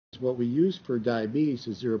what we use for diabetes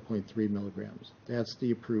is 0.3 milligrams. That's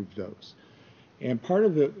the approved dose. And part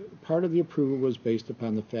of the approval was based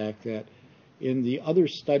upon the fact that in the other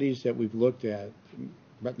studies that we've looked at,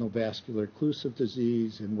 retinal vascular occlusive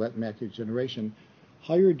disease and wet macular degeneration,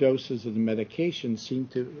 higher doses of the medication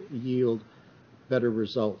seemed to yield better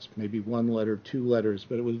results, maybe 1 letter, 2 letters,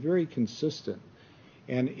 but it was very consistent.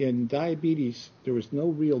 And in diabetes, there was no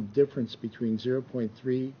real difference between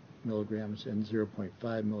 0.3 milligrams and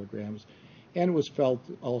 0.5 milligrams. And it was felt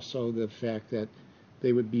also the fact that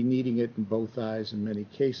they would be needing it in both eyes in many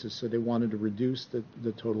cases, so they wanted to reduce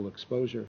the total exposure.